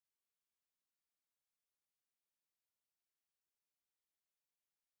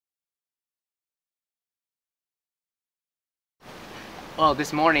Well,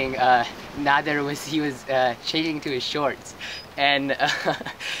 this morning, Nader was changing to his shorts, and,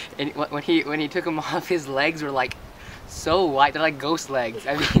 and when he took them off, his legs were like so white. They're like ghost legs.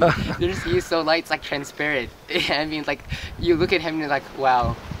 I mean, he's so light, it's like transparent. I mean, like you look at him and you're like,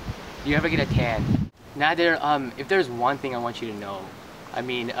 wow, do you ever get a tan? Nader, if there's one thing I want you to know, I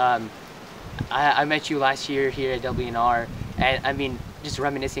mean, I met you last year here at WNR, and I mean, just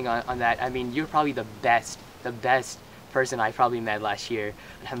reminiscing on that, I mean, you're probably the best person I probably met last year.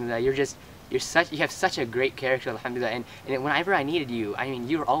 Alhamdulillah, you have such a great character, alhamdulillah, and whenever I needed you, I mean,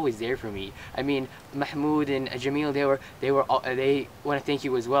 you were always there for me. I mean, Mahmoud and Jamil, they want to thank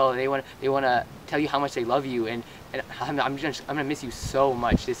you as well. They want to tell you how much they love you, and I'm gonna miss you so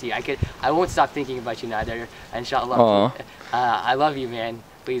much this year. I won't stop thinking about you, Nader. Inshallah. I love you, man.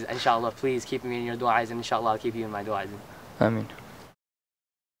 Please, inshallah, please keep me in your du'as, and inshallah I'll keep you in my du'as. Ameen.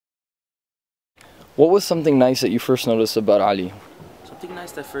 What was something nice that you first noticed about Ali? Something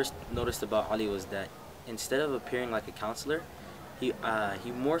nice that I first noticed about Ali was that instead of appearing like a counselor, he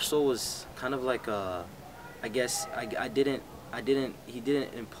more so was kind of like a, I guess he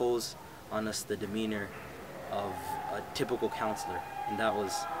didn't impose on us the demeanor of a typical counselor, and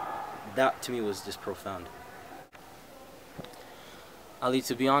that to me was just profound. Ali,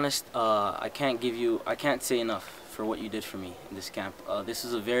 to be honest, I can't say enough for what you did for me in this camp. This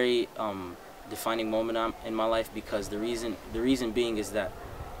is a very defining moment in my life, because the reason being is that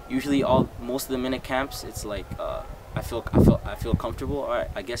usually most of the MYNA camps, it's like I feel comfortable, or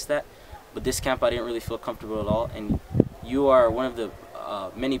I guess that, but this camp I didn't really feel comfortable at all, and you are one of the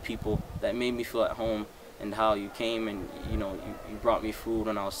many people that made me feel at home, and how you came and you brought me food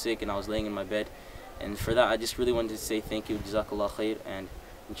when I was sick and I was laying in my bed, and for that I just really wanted to say thank you, Jazakallah khair, and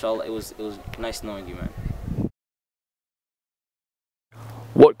inshallah it was nice knowing you, man.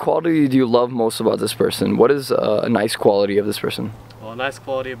 What quality do you love most about this person? What is a nice quality of this person? Well, a nice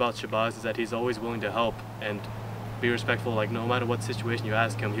quality about Shabazz is that he's always willing to help and be respectful. Like, no matter what situation you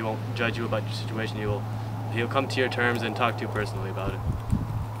ask him, he won't judge you about your situation. He'll come to your terms and talk to you personally about it.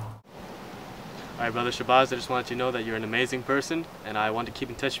 Alright, brother Shabazz, I just wanted you to know that you're an amazing person, and I want to keep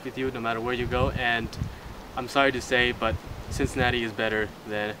in touch with you no matter where you go. And I'm sorry to say, but Cincinnati is better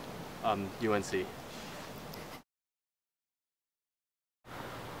than UNC.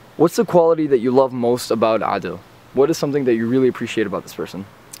 What's the quality that you love most about Adil? What is something that you really appreciate about this person?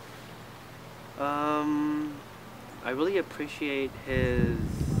 I really appreciate his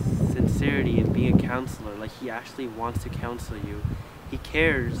sincerity in being a counselor. Like, he actually wants to counsel you. He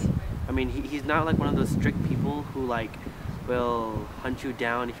cares. I mean, he's not like one of those strict people who like will hunt you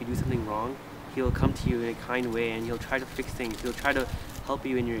down if you do something wrong. He'll come to you in a kind way, and he'll try to fix things. He'll try to help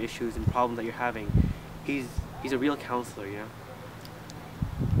you in your issues and problems that you're having. He's a real counselor, you know?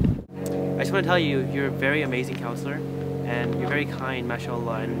 I just want to tell you, you're a very amazing counselor, and you're very kind,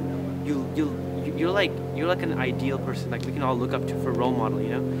 mashallah, and you're like an ideal person, like we can all look up to for role model, you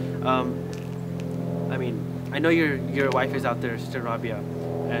know. I mean, I know your wife is out there, Sister Rabia,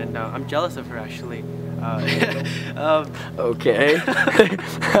 and I'm jealous of her actually. Okay.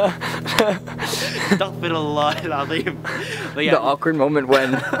 But yeah. The awkward moment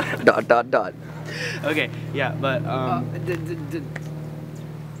when ... Okay, yeah, but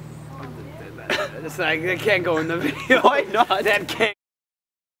that can't go in the video. Why not? That can't.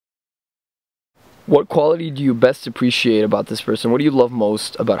 What quality do you best appreciate about this person? What do you love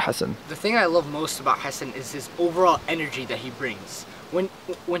most about Hassan? The thing I love most about Hassan is his overall energy that he brings.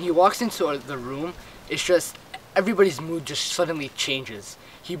 When he walks into the room, it's just everybody's mood just suddenly changes.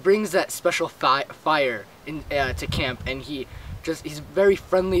 He brings that special fire to camp, and he's very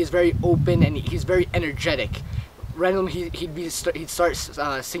friendly, he's very open, and he's very energetic. Randomly he'd start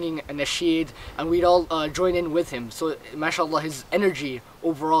singing a nasheed, and we'd all join in with him. So mashallah, his energy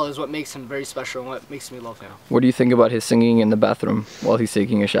overall is what makes him very special and what makes me love him. What do you think about his singing in the bathroom while he's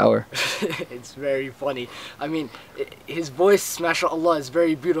taking a shower? It's very funny. I mean, his voice, mashallah, is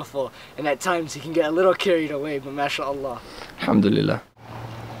very beautiful, and at times he can get a little carried away, but mashallah. Alhamdulillah.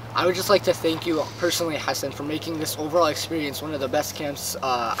 I would just like to thank you personally, Hassan, for making this overall experience one of the best camps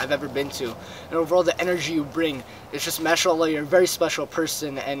I've ever been to. And overall, the energy you bring, it's just mashallah, you're a very special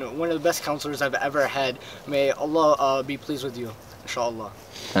person and one of the best counselors I've ever had. May Allah be pleased with you, inshallah.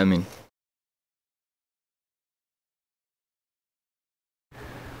 Ameen.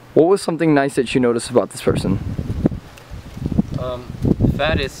 What was something nice that you noticed about this person?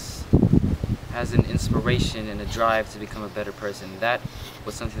 Fatih has an inspiration and a drive to become a better person. That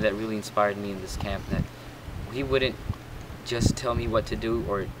was something that really inspired me in this camp, that he wouldn't just tell me what to do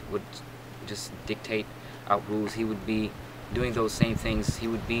or would just dictate out rules. He would be doing those same things. He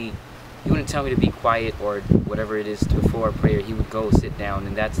would be he wouldn't tell me to be quiet or whatever it is before prayer. He would go sit down,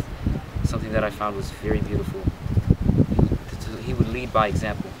 and that's something that I found was very beautiful. He would lead by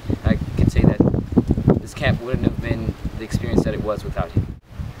example. I can say that this camp wouldn't have been the experience that it was without him.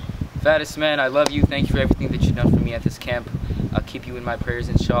 Fatih, man, I love you. Thank you for everything that you've done for me at this camp. I'll keep you in my prayers,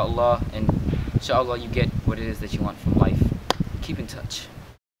 inshallah, and inshallah you get what it is that you want from life. Keep in touch.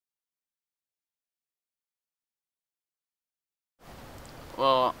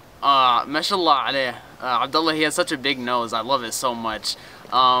 Well, mashallah alayh. Abdullah, he has such a big nose. I love it so much.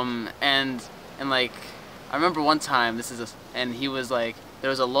 And like, I remember one time, and he was like, there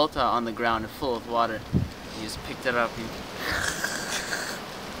was a lota on the ground full of water. He just picked it up.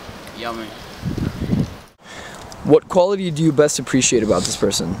 Yummy. What quality do you best appreciate about this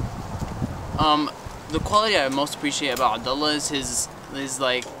person? The quality I most appreciate about Abdullah is his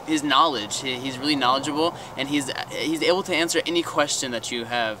knowledge. He's really knowledgeable, and he's able to answer any question that you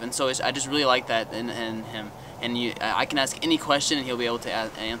have. And so I just really like that in him. And I can ask any question, and he'll be able to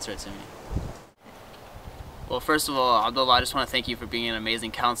answer it to me. Well, first of all, Abdullah, I just want to thank you for being an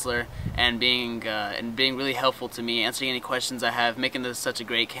amazing counselor and being really helpful to me, answering any questions I have, making this such a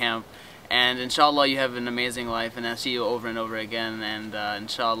great camp. And inshallah, you have an amazing life, and I'll see you over and over again. And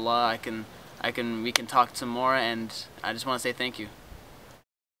inshallah, we can talk some more. And I just want to say thank you.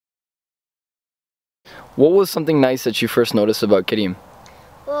 What was something nice that you first noticed about Kareem?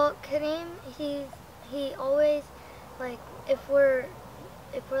 Well, Kareem, he always, like, if we're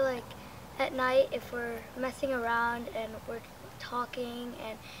like at night, if we're messing around and we're talking,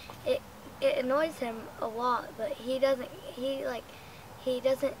 and it annoys him a lot, but he doesn't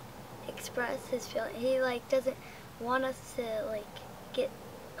express his feelings. He like doesn't want us to like get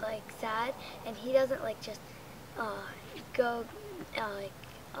like sad, and he doesn't like just go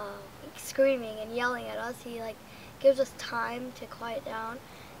screaming and yelling at us. He like gives us time to quiet down,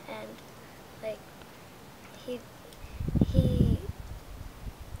 and like he's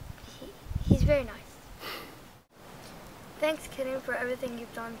very nice. Thanks, Kareem, for everything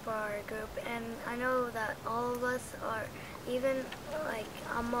you've done for our group, and I know that all of us are, even like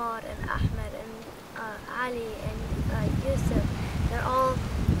Ammar and Ahmed and Ali and Yusuf, they're all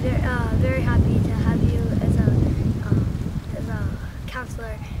very happy to have you as a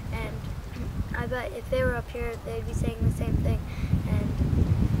counselor, and I bet if they were up here, they'd be saying the same thing. And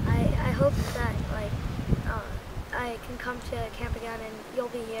I hope that like I can come to camp again, and you'll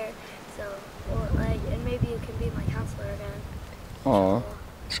be here. So, and maybe you can be my counselor again. Aww,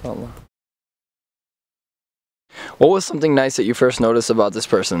 inshallah. What was something nice that you first noticed about this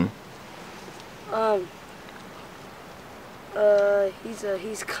person?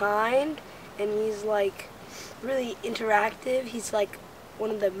 He's kind, and he's like really interactive. He's like one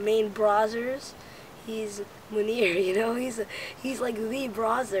of the main browsers. He's Munir, you know. He's like the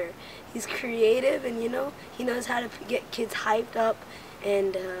browser. He's creative, and you know, he knows how to get kids hyped up,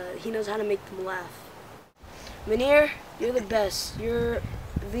 and he knows how to make them laugh. Munir, you're the best. You're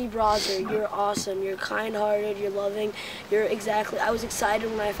the browser. You're awesome. You're kind-hearted. You're loving. I was excited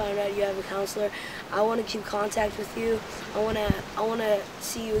when I found out you have a counselor. I want to keep contact with you. I want to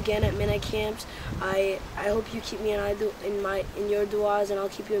see you again at MYNA camps. I hope you keep me in your du'as, and I'll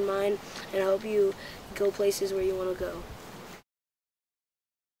keep you in mine. And I hope you go places where you want to go.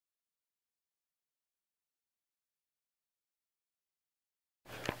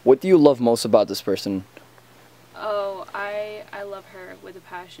 What do you love most about this person? Oh, I love her with a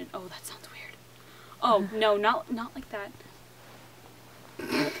passion. Oh, that sounds weird. Oh, no, not like that.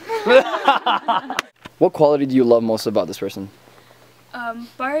 What quality do you love most about this person?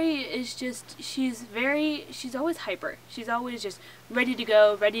 Bari is just, she's always hyper. She's always just ready to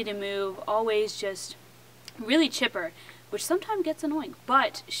go, ready to move, always just really chipper, which sometimes gets annoying,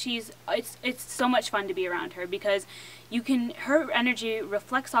 but it's so much fun to be around her, because her energy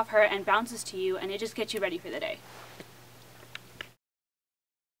reflects off her and bounces to you, and it just gets you ready for the day.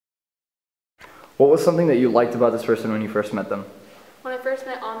 What was something that you liked about this person when you first met them? When I first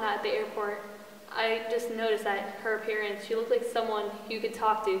met Amena at the airport, I just noticed that her appearance, she looked like someone you could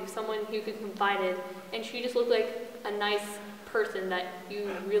talk to, someone you could confide in, and she just looked like a nice person that you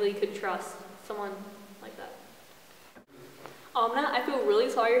really could trust, someone like that. Amena, I feel really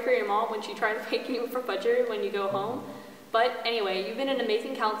sorry for your mom when she tried to wake you up for Fajr when you go home. But anyway, you've been an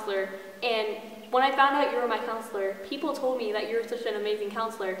amazing counselor, and when I found out you were my counselor, people told me that you're such an amazing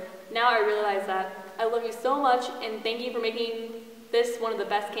counselor. Now I realize that. I love you so much, and thank you for making this one of the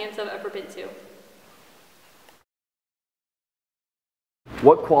best camps I've ever been to.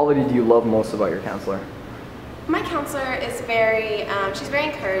 What quality do you love most about your counselor? My counselor is she's very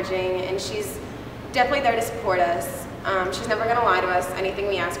encouraging, and she's definitely there to support us. She's never going to lie to us. Anything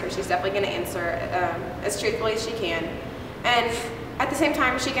we ask her, she's definitely going to answer as truthfully as she can. And at the same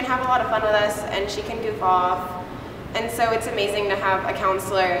time, she can have a lot of fun with us, and she can goof off. And so it's amazing to have a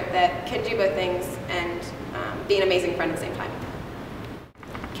counselor that can do both things and be an amazing friend at the same time.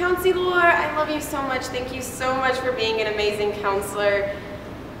 Counselor, I love you so much. Thank you so much for being an amazing counselor.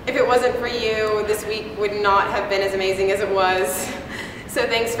 If it wasn't for you, this week would not have been as amazing as it was. So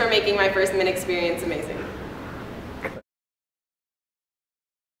thanks for making my first MYNA experience amazing.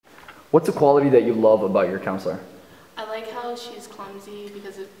 What's a quality that you love about your counselor? I like how she's clumsy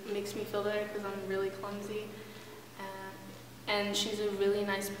because it makes me feel better because I'm really clumsy. And she's a really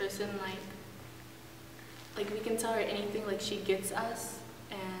nice person, like we can tell her anything, like she gets us,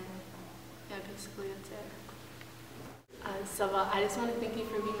 and yeah, basically that's it. Sava, I just want to thank you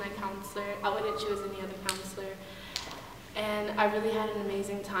for being my counselor. I wouldn't choose any other counselor. And I really had an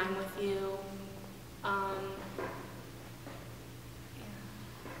amazing time with you.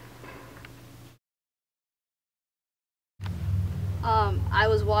 I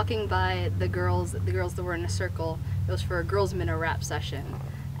was walking by the girls that were in a circle. It was for a girls' MYNA rap session.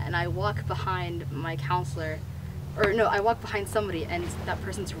 And I walk behind my counselor, or no, I walk behind somebody and that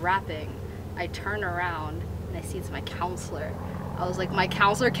person's rapping. I turn around and I see it's my counselor. I was like, my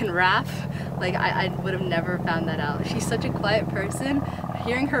counselor can rap? Like, I would have never found that out. She's such a quiet person.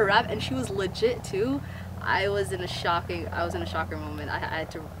 Hearing her rap, and she was legit too, I was in a shocker moment. I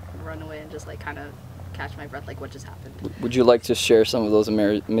had to run away and just like kind of catch my breath, like what just happened. Would you like to share some of those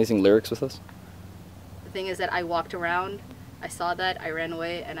amazing lyrics with us? The thing is that I walked around, I saw that, I ran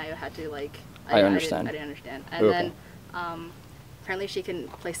away, and I had to like... I understand. I didn't understand. And then apparently she can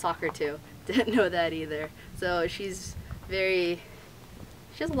play soccer too. Didn't know that either. So she has a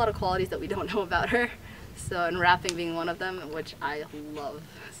lot of qualities that we don't know about her. So, and rapping being one of them, which I love.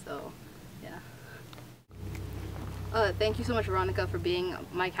 So, yeah. Thank you so much, Veronica, for being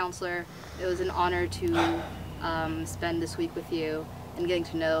my counselor. It was an honor to spend this week with you and getting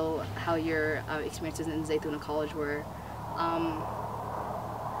to know how your experiences in Zaytuna College were.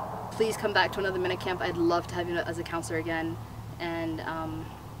 Please come back to another MYNA camp. I'd love to have you as a counselor again. And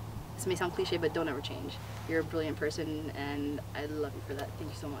this may sound cliche, but don't ever change. You're a brilliant person, and I love you for that.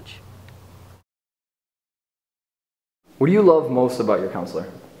 Thank you so much. What do you love most about your counselor?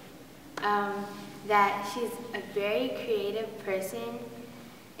 That she's a very creative person,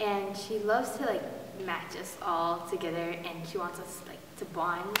 and she loves to like match us all together, and she wants us like to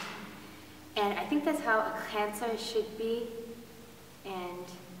bond. And I think that's how a counselor should be. And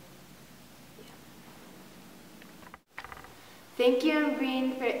yeah. Thank you,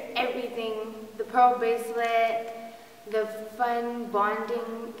 Ambreen, for everything. The pearl bracelet, the fun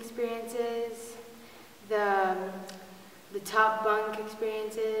bonding experiences, the top bunk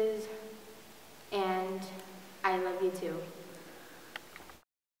experiences, and I love you too.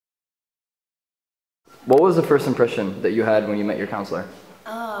 What was the first impression that you had when you met your counselor?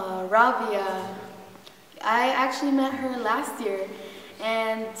 Rabia. I actually met her last year,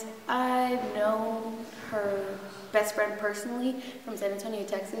 and I've known her best friend personally from San Antonio,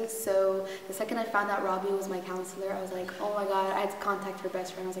 Texas. So the second I found out Rabia was my counselor, I was like, oh my God, I had to contact her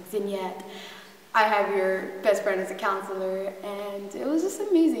best friend. I was like, Zinyet, I have your best friend as a counselor, and it was just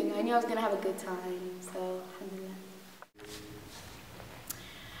amazing. I knew I was gonna have a good time, so alhamdulillah.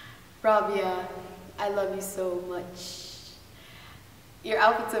 Rabia, I love you so much. Your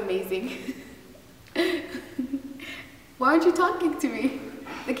outfit's amazing. Why aren't you talking to me?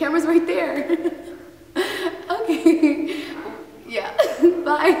 The camera's right there. Okay. Yeah.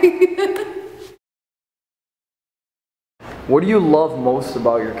 Bye. What do you love most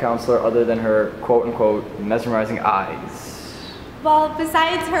about your counselor other than her quote-unquote mesmerizing eyes? Well,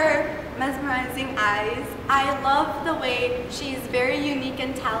 besides her mesmerizing eyes, I love the way she's very unique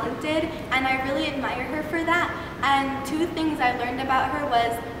and talented, and I really admire her for that. And two things I learned about her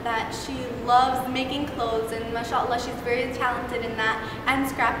was that she loves making clothes, and mashallah, she's very talented in that, and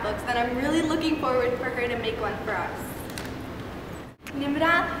scrapbooks, and I'm really looking forward for her to make one for us.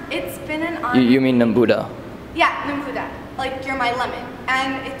 Nimra, it's been an honor. You mean Nambuda? Yeah, Nambuda. Like, you're my lemon.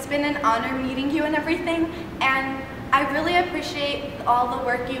 And it's been an honor meeting you and everything, and I really appreciate all the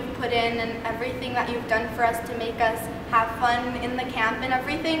work you've put in and everything that you've done for us to make us have fun in the camp and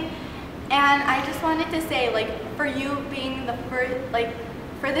everything. And I just wanted to say, like, for you being the first, like,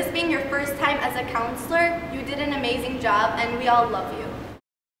 for this being your first time as a counselor, you did an amazing job, and we all love you.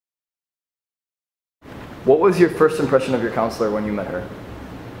 What was your first impression of your counselor when you met her?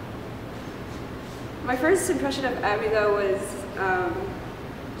 My first impression of Amena was,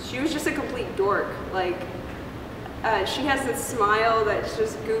 she was just a complete dork. Like, she has this smile that's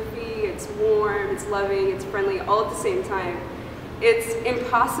just goofy it's warm, it's loving, it's friendly, all at the same time. It's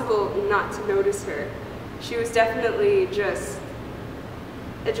impossible not to notice her. She was definitely she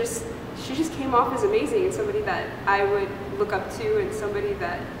just came off as amazing and somebody that I would look up to and somebody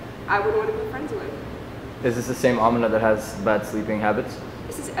that I would want to be friends with. Is this the same Amena that has bad sleeping habits?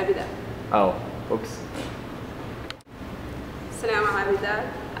 This is Abida. Oh, oops. Salam Abida.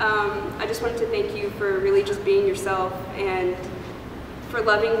 I just wanted to thank you for really just being yourself and for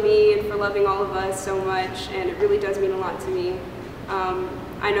loving me and for loving all of us so much, and it really does mean a lot to me.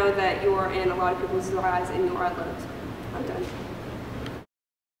 I know that you are in a lot of people's lives and you are loved. I'm done.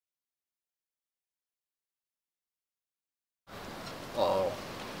 Oh,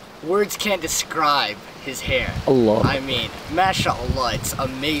 words can't describe his hair. Allah. I mean, mashallah, it's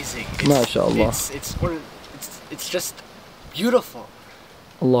amazing. Mashallah. It's just beautiful.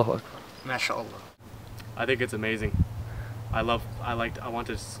 Allahu Akbar. Mashallah. I think it's amazing. I want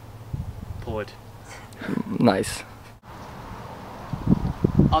to pull it. Nice.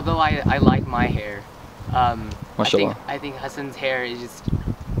 Although I like my hair, Mashallah. I think Hassan's hair is just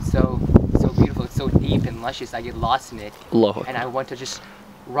so beautiful. It's so deep and luscious. I get lost in it, Allahu and I want to just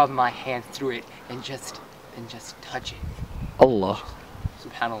rub my hand through it and just touch it. Allah.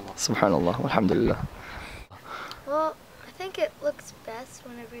 Subhanallah. Subhanallah. Alhamdulillah. Well, I think it looks best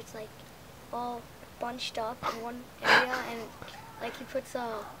whenever it's like all bunched up in one area and like he puts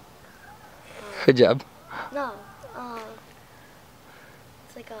a Hijab. no,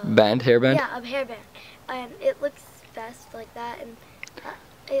 it's like a Band, hairband? Yeah, a hairband, and it looks best like that, and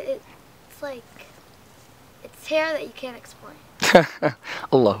it's like it's hair that you can't explain.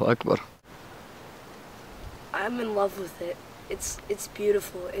 Allahu Akbar. I'm in love with it. It's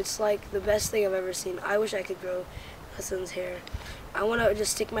beautiful. It's like the best thing I've ever seen. I wish I could grow Hassan's hair. I want to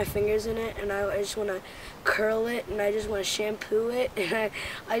just stick my fingers in it, and I just want to curl it, and I just want to shampoo it, and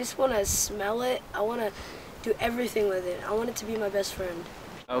I just want to smell it. I want to do everything with it. I want it to be my best friend.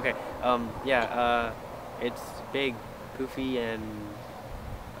 Okay, it's big, poofy, and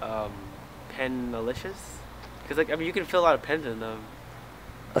pen-alicious. Because, like, I mean, you can fill a lot of pens in them.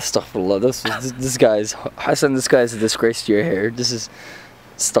 Astaghfirullah. This guy's Hassan. This guy's a disgrace to your hair. This is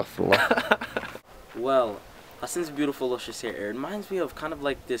astaghfirullah. Well, Hassan's beautiful, luscious hair. It reminds me of kind of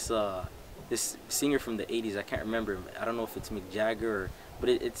like this this singer from the 80s. I can't remember him. I don't know if it's Mick Jagger but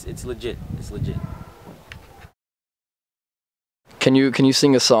it's legit. It's legit. Can you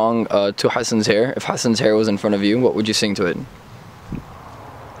sing a song to Hassan's hair? If Hassan's hair was in front of you, what would you sing to it?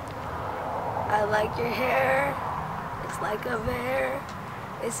 I like your hair. It's like a bear.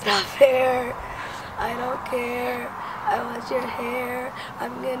 It's not fair. I don't care. I want your hair.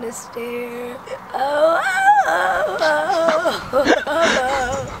 I'm gonna stare. Oh, oh, oh, oh,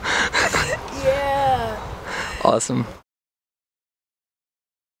 oh. Yeah. Awesome.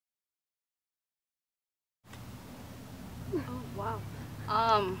 Oh wow.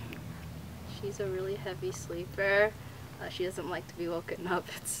 She's a really heavy sleeper. She doesn't like to be woken up.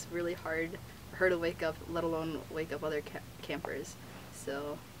 It's really hard for her to wake up, let alone wake up other campers.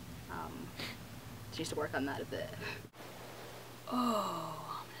 So, she needs to work on that a bit. Oh,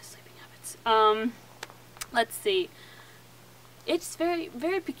 ominous sleeping habits. Let's see. It's very,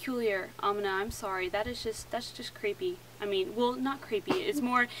 very peculiar, Amena. I'm sorry. That's just creepy. I mean, well, not creepy. It's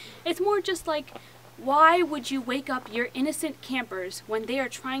more just like, why would you wake up your innocent campers when they are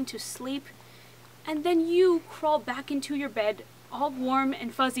trying to sleep, and then you crawl back into your bed all warm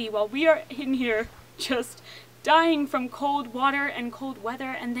and fuzzy while we are in here just dying from cold water and cold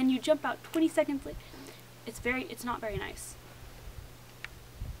weather, and then you jump out 20 seconds later. It's not very nice.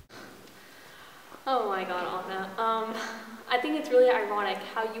 Oh my god, Amena. I think it's really ironic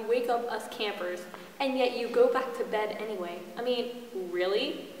how you wake up us campers and yet you go back to bed anyway. I mean,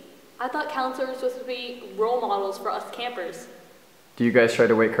 really? I thought counselors were supposed to be role models for us campers. Do you guys try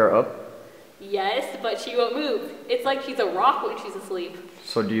to wake her up? Yes, but she won't move. It's like she's a rock when she's asleep.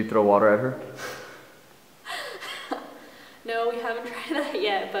 So do you throw water at her? No, we haven't tried that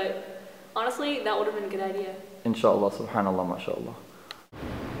yet, but honestly, that would have been a good idea. Inshallah, subhanallah, mashallah.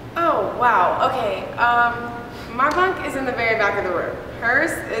 Oh, wow, okay. My bunk is in the very back of the room.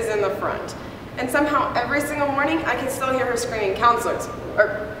 Hers is in the front. And somehow every single morning I can still hear her screaming, counselors,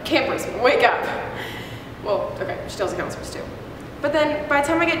 or campers, wake up. Well, okay, she tells the counselors too. But then by the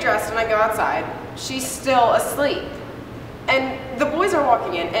time I get dressed and I go outside, she's still asleep. And the boys are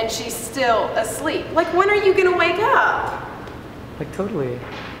walking in and she's still asleep. Like, when are you gonna wake up? Like, totally.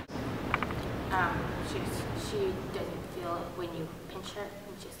 She doesn't feel it when you pinch her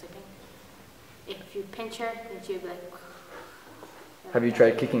when she's sleeping. If you pinch her, then she'll be like... Have you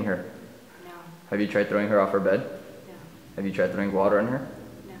tried kicking her? No. Have you tried throwing her off her bed? No. Have you tried throwing water on her?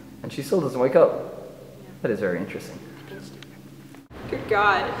 No. And she still doesn't wake up. That is very interesting. Good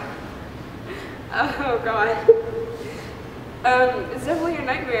God. Oh God. It's definitely a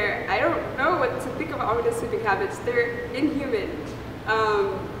nightmare. I don't know what to think of Amena's sleeping habits. They're inhuman.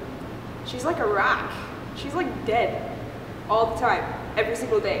 She's like a rock. She's like dead all the time, every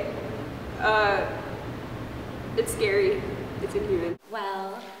single day. It's scary. It's inhuman.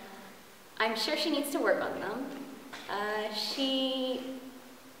 Well, I'm sure she needs to work on them. She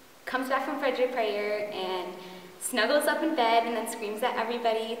comes back from Fajr prayer and snuggles up in bed and then screams at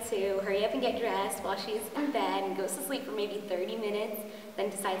everybody to hurry up and get dressed while she's in bed and goes to sleep for maybe 30 minutes, then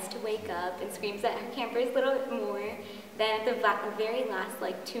decides to wake up and screams at her campers a little bit more. Then at the very last,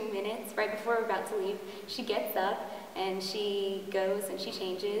 like 2 minutes, right before we're about to leave, she gets up and she goes and she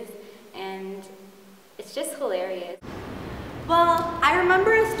changes, and it's just hilarious. Well, I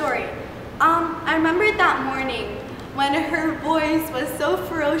remember a story. I remember that morning when her voice was so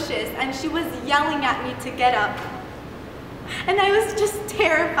ferocious and she was yelling at me to get up. And I was just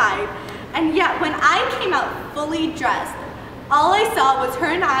terrified. And yet when I came out fully dressed, all I saw was her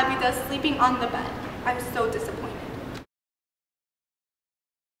and Abida sleeping on the bed. I was so disappointed.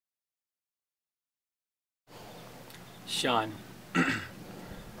 Sean.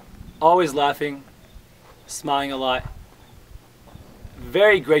 Always laughing, smiling a lot.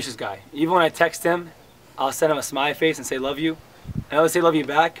 Very gracious guy. Even when I text him, I'll send him a smiley face and say love you. And I'll say love you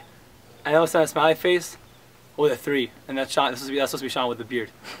back. And I'll send a smiley face with a 3. And that's Sean. That's supposed to be Sean with the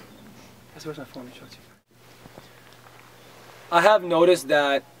beard. That's where's my phone. Let me show it to you. I have noticed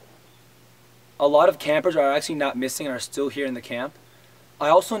that a lot of campers are actually not missing and are still here in the camp. I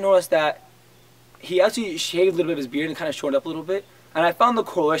also noticed that he actually shaved a little bit of his beard and kind of shortened up a little bit. And I found the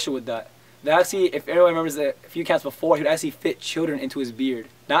correlation with that. That actually, if anyone remembers a few camps before, he would actually fit children into his beard.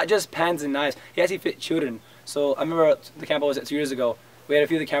 Not just pens and knives, he actually fit children. So I remember the camp I was at 2 years ago, we had a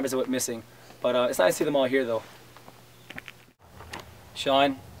few of the campers that went missing. But it's nice to see them all here though.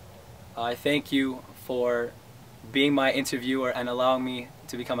 Sean, I thank you for being my interviewer and allowing me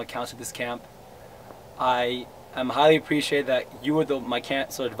to become a counselor at this camp. I am highly appreciated that you were my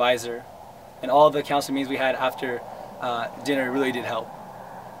counselor advisor, and all the counseling meetings we had after dinner really did help.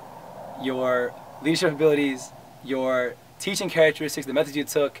 Your leadership abilities, your teaching characteristics, the methods you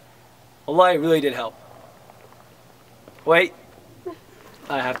took, wallahi, really did help. Wait,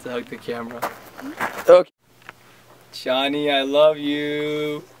 I have to hug the camera. Okay. Shani, I love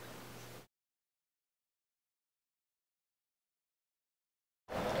you.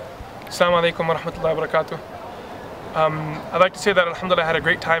 Assalamu alaikum wa rahmatullahi wa barakatuh. I'd like to say that alhamdulillah I had a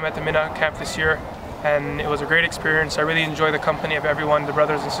great time at the MYNA camp this year, and it was a great experience. I really enjoyed the company of everyone, the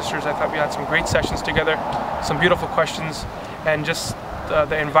brothers and sisters. I thought we had some great sessions together, some beautiful questions, and just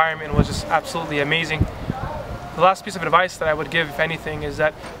the environment was just absolutely amazing. The last piece of advice that I would give, if anything, is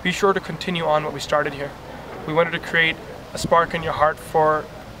that be sure to continue on what we started here. We wanted to create a spark in your heart for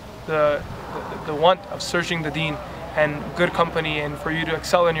the want of searching the deen and good company, and for you to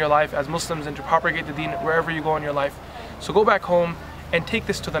excel in your life as Muslims and to propagate the deen wherever you go in your life. So go back home and take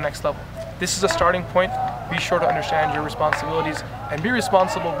this to the next level. This is a starting point. Be sure to understand your responsibilities and be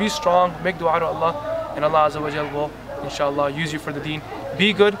responsible, be strong, make dua to Allah, and Allah Azza wa Jal will, inshallah, use you for the deen.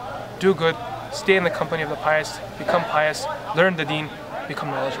 Be good, do good, stay in the company of the pious, become pious, learn the deen, become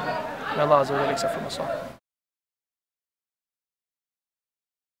knowledgeable. May Allah Azza wa Jal accept from us all.